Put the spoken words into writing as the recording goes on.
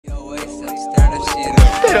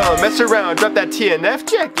come, mess around, drop that TNF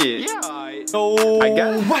jacket. Yeah. Oh, I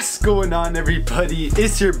got it. What's going on, everybody?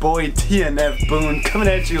 It's your boy TNF Boone coming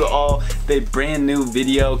at you all with a brand new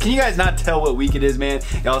video. Can you guys not tell what week it is, man?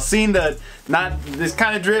 Y'all seen the, not this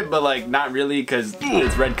kind of drip, but like not really because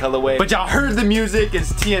it's red colorway. But y'all heard the music.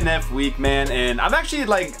 It's TNF week, man. And I'm actually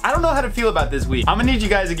like, I don't know how to feel about this week. I'm gonna need you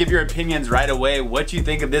guys to give your opinions right away. What you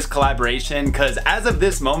think of this collaboration? Because as of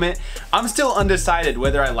this moment, I'm still undecided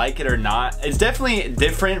whether I like it or not. It's definitely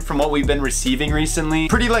different from what we've been receiving recently.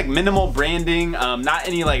 Pretty like minimal branding, not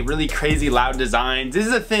any like really crazy loud designs. This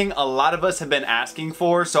is a thing a lot of us have been asking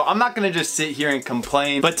for, so I'm not gonna just sit here and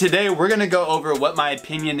complain. But today we're gonna go over what my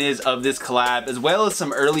opinion is of this collab, as well as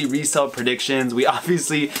some early resale predictions. We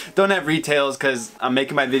obviously don't have retails because I'm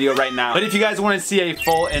making my video right now. But if you guys want to see a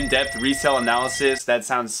full in-depth resale analysis, that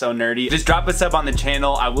sounds so nerdy, just drop a sub on the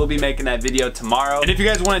channel. I will be making that video tomorrow. And if you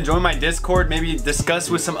guys want to join my Discord, maybe discuss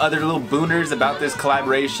with some other little booners about this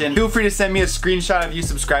collaboration, feel free to send me a screenshot of you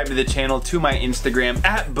subscribe to the channel to my Instagram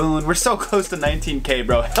at Boone. We're so close to 19K,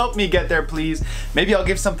 bro. Help me get there, please. Maybe I'll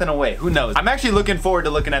give something away. Who knows? I'm actually looking forward to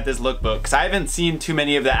looking at this lookbook because I haven't seen too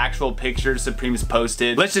many of the actual pictures Supreme's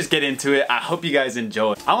posted. Let's just get into it. I hope you guys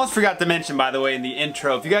enjoy. I almost forgot to mention, by the way, in the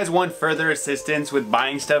intro, if you guys want further assistance with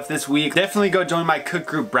buying stuff this week, definitely go join my Cook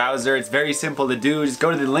Group browser. It's very simple to do. Just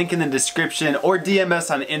go to the link in the description or DM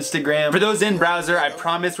us on Instagram. For those in browser, I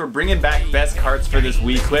promise we're bringing back best carts for this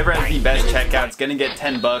week. Whoever has the best checkout's gonna get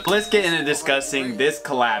 10 bucks. Let's get into discussing this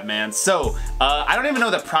collab, man. So, I don't even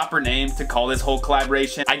know the proper name to call this whole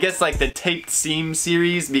collaboration. I guess like the taped seam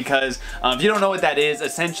series, because if you don't know what that is,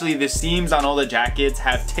 essentially the seams on all the jackets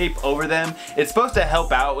have tape over them. It's supposed to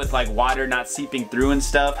help out with like water not seeping through and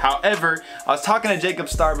stuff. However, I was talking to Jacob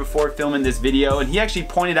Starr before filming this video, and he actually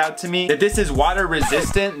pointed out to me that this is water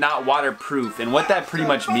resistant, not waterproof. And what that pretty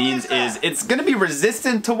much means is it's gonna be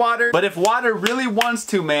resistant to water, but if water really wants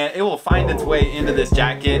to, man, it will find its way into this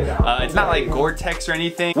jacket. It's not like Gore-Tex or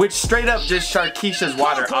anything, which straight up just Sharkeisha's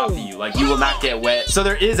water off of you. Like, you will not get wet. So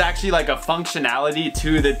there is actually like a functionality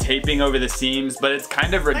to the taping over the seams, but it's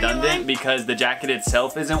kind of redundant because the jacket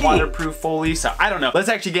itself isn't waterproof fully. So I don't know. Let's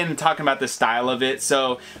actually get into talking about the style of it.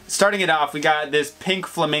 So starting it off, we got this pink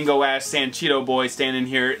flamingo ass Sanchito boy standing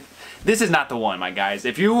here. This is not the one, my guys.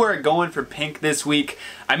 If you were going for pink this week,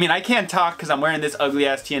 I mean, I can't talk because I'm wearing this ugly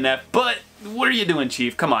ass TNF, but what are you doing,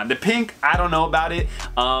 Chief? Come on. The pink, I don't know about it.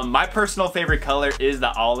 My personal favorite color is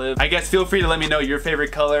the olive. I guess feel free to let me know your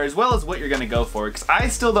favorite color as well as what you're gonna go for, because I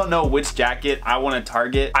still don't know which jacket I want to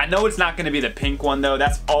target. I know it's not gonna be the pink one though.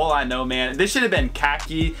 That's all I know, man. This should have been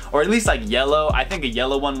khaki or at least like yellow. I think a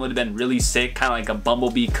yellow one would have been really sick, kind of like a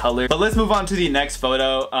bumblebee color. But let's move on to the next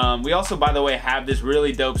photo. We also, by the way, have this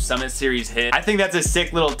really dope Summit Series hit. I think that's a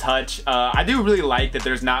sick little touch. I do really like that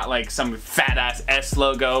there's not like some fat ass S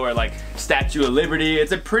logo or like Statue of Liberty.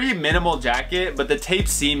 It's a pretty minimal jacket, but the tape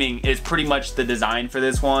seaming is pretty much the design for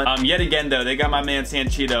this one. Yet again though, they got my man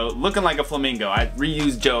Sanchito looking like a flamingo. I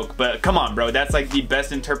reuse joke, but come on, bro, that's like the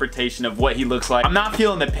best interpretation of what he looks like. I'm not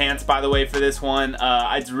feeling the pants, by the way, for this one.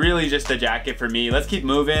 It's really just the jacket for me. Let's keep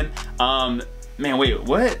moving. Man, wait,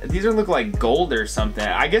 what? These are look like gold or something.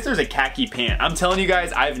 I guess there's a khaki pant. I'm telling you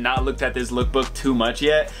guys, I've not looked at this lookbook too much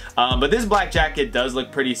yet, but this black jacket does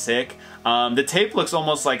look pretty sick. The tape looks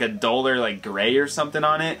almost like a duller like gray or something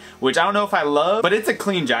on it, which I don't know if I love, but it's a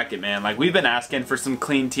clean jacket, man. Like, we've been asking for some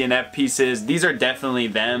clean TNF pieces. These are definitely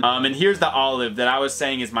them. And here's the olive that I was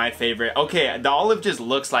saying is my favorite. Okay, the olive just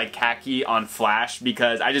looks like khaki on flash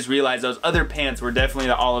because I just realized those other pants were definitely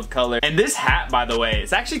the olive color. And this hat, by the way,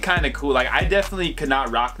 it's actually kind of cool. Like, I definitely could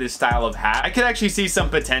not rock this style of hat. I could actually see some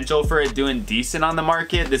potential for it doing decent on the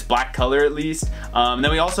market, this black color at least.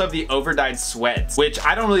 Then we also have the overdyed sweats, which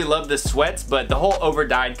I don't really love the sweats, but the whole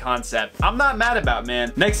overdyed concept I'm not mad about,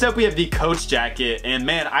 man. Next up we have the Coach jacket, and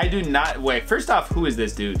man, I do not, wait, first off, who is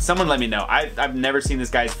this dude? Someone let me know. I've never seen this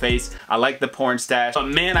guy's face. I like the porn stash, but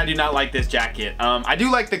man, I do not like this jacket. I do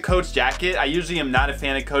like the Coach jacket. I usually am not a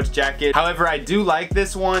fan of Coach jacket. However, I do like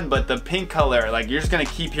this one, but the pink color, like, you're just gonna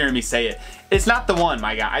keep hearing me say it. It's not the one,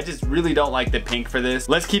 my guy. I just really don't like the pink for this.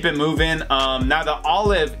 Let's keep it moving. Now the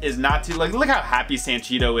olive is not too, like, look how happy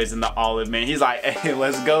Sanchito is in the olive, man. He's like, hey,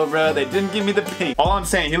 let's go, bro. They didn't give me the pink. All I'm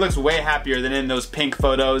saying, he looks way happier than in those pink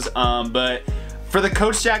photos. But For the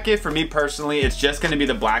Coach jacket, for me personally, it's just gonna be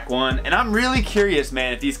the black one. And I'm really curious,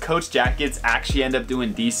 man, if these Coach jackets actually end up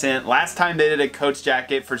doing decent. Last time they did a Coach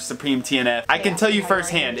jacket for Supreme TNF, I can tell you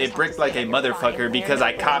firsthand, it bricked like a motherfucker because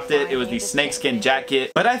I copped it. It was the snakeskin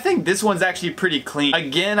jacket. But I think this one's actually pretty clean.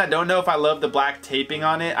 Again, I don't know if I love the black taping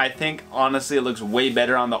on it. I think, honestly, it looks way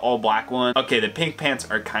better on the all black one. Okay, the pink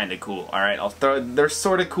pants are kind of cool. All right, they're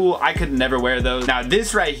sort of cool. I could never wear those. Now,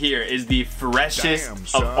 this right here is the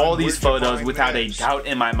freshest of all these photos without a doubt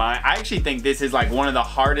in my mind. I actually think this is like one of the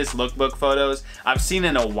hardest lookbook photos I've seen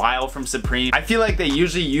in a while from Supreme. I feel like they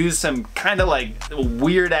usually use some kind of like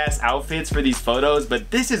weird ass outfits for these photos, but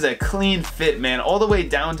this is a clean fit, man, all the way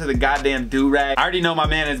down to the goddamn do-rag. I already know my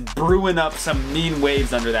man is brewing up some mean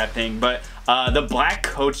waves under that thing, but the black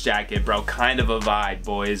Coach jacket, bro, kind of a vibe,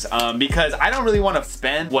 boys, because I don't really want to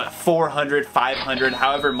spend, what, 400, 500,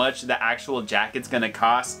 however much the actual jacket's gonna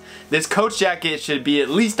cost. This Coach jacket should be at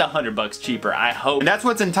least $100 cheaper, I hope. And that's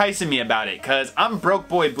what's enticing me about it, because I'm broke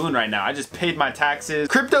boy Boone right now. I just paid my taxes.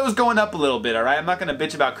 Crypto's going up a little bit, all right? I'm not gonna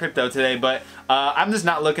bitch about crypto today, but I'm just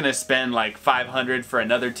not looking to spend like 500 for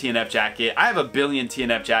another TNF jacket. I have a billion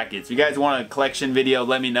TNF jackets. If you guys want a collection video,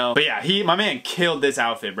 let me know. But yeah, my man killed this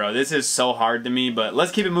outfit, bro. This is so hard to me, but let's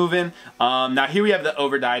keep it moving. Now here we have the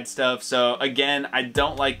overdyed stuff. So again, I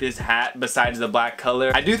don't like this hat besides the black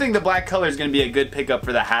color. I do think the black color is gonna be a good pickup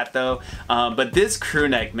for the hat though. But this crew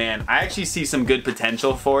neck, man, I actually see some good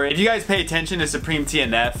potential for it. If you guys pay attention to Supreme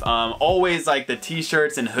TNF, always like the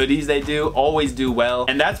t-shirts and hoodies they do, always do well.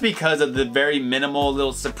 And that's because of the very minimal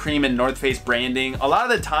little Supreme and North Face branding. A lot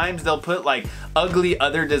of the times they'll put like ugly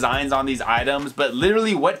other designs on these items, but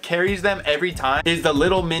literally what carries them every time is the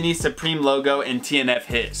little mini Supreme logo and TNF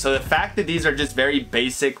hit. So the fact that these are just very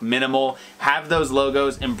basic, minimal, have those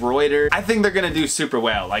logos embroidered, I think they're gonna do super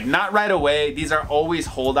well. Like, not right away, these are always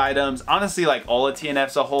hold items. Honestly, like all of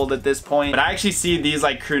TNF's a hold at this point, but I actually see these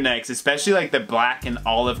like crew necks, especially like the black and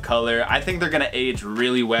olive color, I think they're gonna age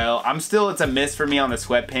really well. It's a miss for me on the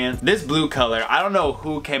sweatpants. This blue color, I don't know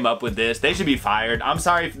who came up with this. They should be fired. I'm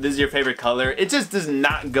sorry if this is your favorite color. It just does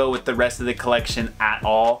not go with the rest of the collection at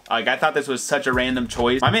all. Like, I thought this was such a random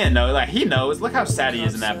choice. My man knows, like, he knows. Look how sad he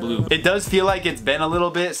is in that blue. It does feel like it's been a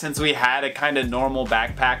little bit since we had a kind of normal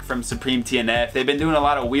backpack from Supreme TNF. They've been doing a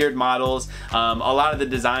lot of weird models. A lot of the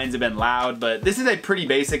designs have been loud, but this is a pretty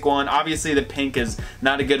basic one. Obviously, the pink is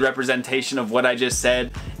not a good representation of what I just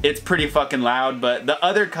said. It's pretty fucking loud, but the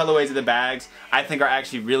other colorways of the bags I think are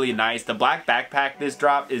actually really nice. The black backpack this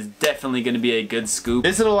drop is definitely going to be a good scoop.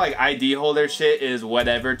 This little like ID holder shit is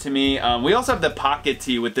whatever to me. We also have the pocket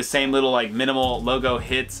tee with the same little like minimal logo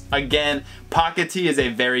hits. Again, pocket tee is a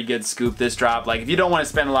very good scoop this drop. Like, if you don't want to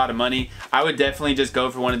spend a lot of money, I would definitely just go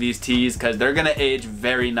for one of these tees because they're gonna age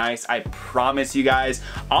very nice, I promise you guys.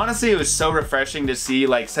 Honestly, it was so refreshing to see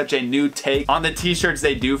like such a new take on the t-shirts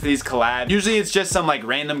they do for these collabs. Usually it's just some like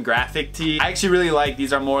random graphic tee. I actually really like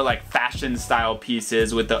these are more like fashion style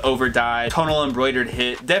pieces with the overdyed tonal embroidered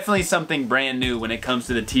hit. Definitely something brand new when it comes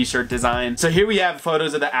to the t-shirt design. So here we have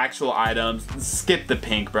photos of the actual items. Skip the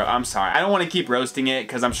pink, bro. I'm sorry. I don't want to keep roasting it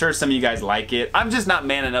because I'm sure some of you guys like it. I'm just not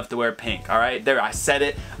man enough to wear pink, all right? There, I said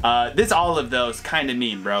it. This olive though is kind of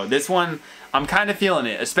mean, bro. This one, I'm kind of feeling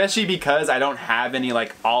it, especially because I don't have any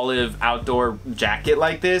like olive outdoor jacket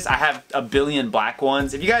like this. I have a billion black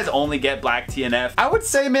ones. If you guys only get black TNF, I would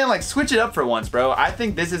say, man, like switch it up for once, bro. I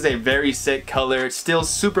think this is a very sick color. It's still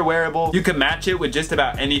super wearable. You can match it with just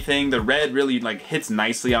about anything. The red really like hits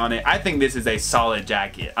nicely on it. I think this is a solid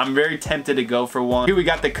jacket. I'm very tempted to go for one. Here we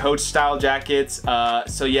got the Coach style jackets.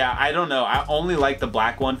 So yeah, I don't know. I only like the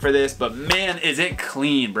black one for this, but man, is it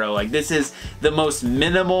clean, bro. Like, this is the most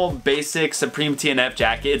minimal, basic Supreme TNF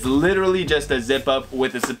jacket. It's literally just a zip up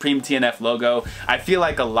with the Supreme TNF logo. I feel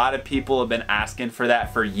like a lot of people have been asking for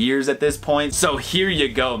that for years at this point. So here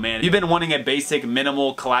you go, man. If you've been wanting a basic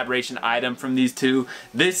minimal collaboration item from these two,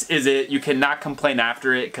 this is it. You cannot complain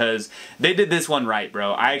after it because they did this one right,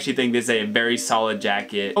 bro. I actually think this is a very solid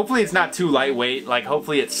jacket. Hopefully it's not too lightweight. Like,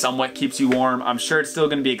 hopefully it somewhat keeps you warm. I'm sure it's still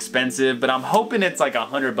gonna be expensive, but I'm hoping it's like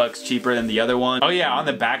 $100 cheaper than the other one. Oh yeah, on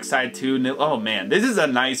the backside too. Oh man, this is a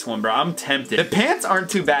nice one, bro. I'm tempted. The pants aren't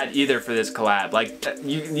too bad either for this collab. Like,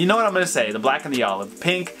 you know what I'm gonna say, the black and the olive.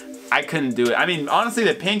 Pink, I couldn't do it. I mean, honestly,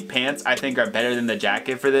 the pink pants I think are better than the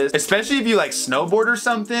jacket for this. Especially if you like snowboard or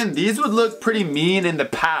something. These would look pretty mean in the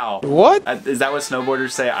POW. What? Is that what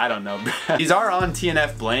snowboarders say? I don't know. These are on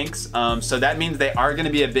TNF blanks, so that means they are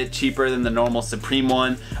gonna be a bit cheaper than the normal Supreme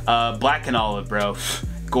one. Black and olive, bro.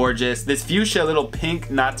 gorgeous. This fuchsia little pink,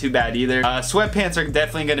 not too bad either. Sweatpants are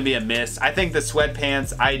definitely gonna be a miss. I think the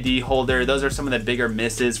sweatpants, ID holder, those are some of the bigger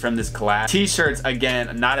misses from this collab. T-shirts,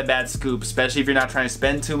 again, not a bad scoop, especially if you're not trying to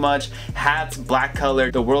spend too much. Hats, black color,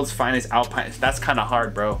 the world's finest alpine. That's kind of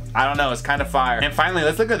hard, bro. I don't know, it's kind of fire. And finally,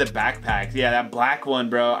 let's look at the backpack. Yeah, that black one,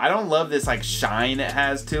 bro. I don't love this like shine it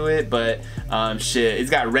has to it, but shit, it's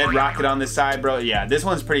got red rocket on this side, bro. Yeah, this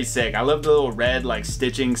one's pretty sick. I love the little red like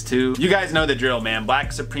stitchings too. You guys know the drill, man.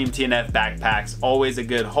 Black Supreme TNF backpacks, always a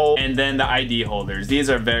good hold. And then the ID holders. These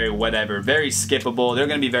are very whatever, very skippable. They're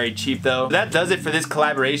gonna be very cheap though. That does it for this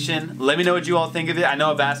collaboration. Let me know what you all think of it. I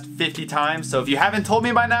know I've asked 50 times, so if you haven't told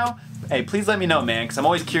me by now, hey, please let me know, man, because I'm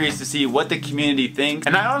always curious to see what the community thinks.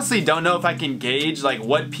 And I honestly don't know if I can gauge like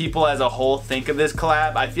what people as a whole think of this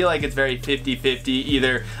collab. I feel like it's very 50-50.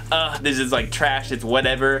 Either, this is like trash, it's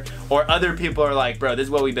whatever, or other people are like, bro, this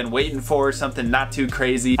is what we've been waiting for, something not too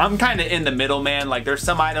crazy. I'm kind of in the middle, man. Like there's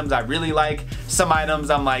some items I really like, some items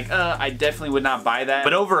I'm like, I definitely would not buy that.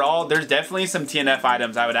 But overall, there's definitely some TNF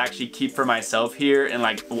items I would actually keep for myself here and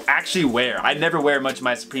like actually wear. I never wear much of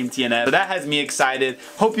my Supreme TNF, so that has me excited.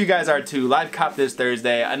 Hope you guys are too. Live cop this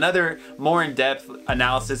Thursday. Another more in-depth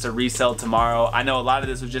analysis of Resell tomorrow. I know a lot of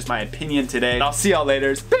this was just my opinion today. I'll see y'all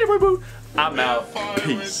later. I'm out.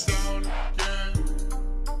 Peace.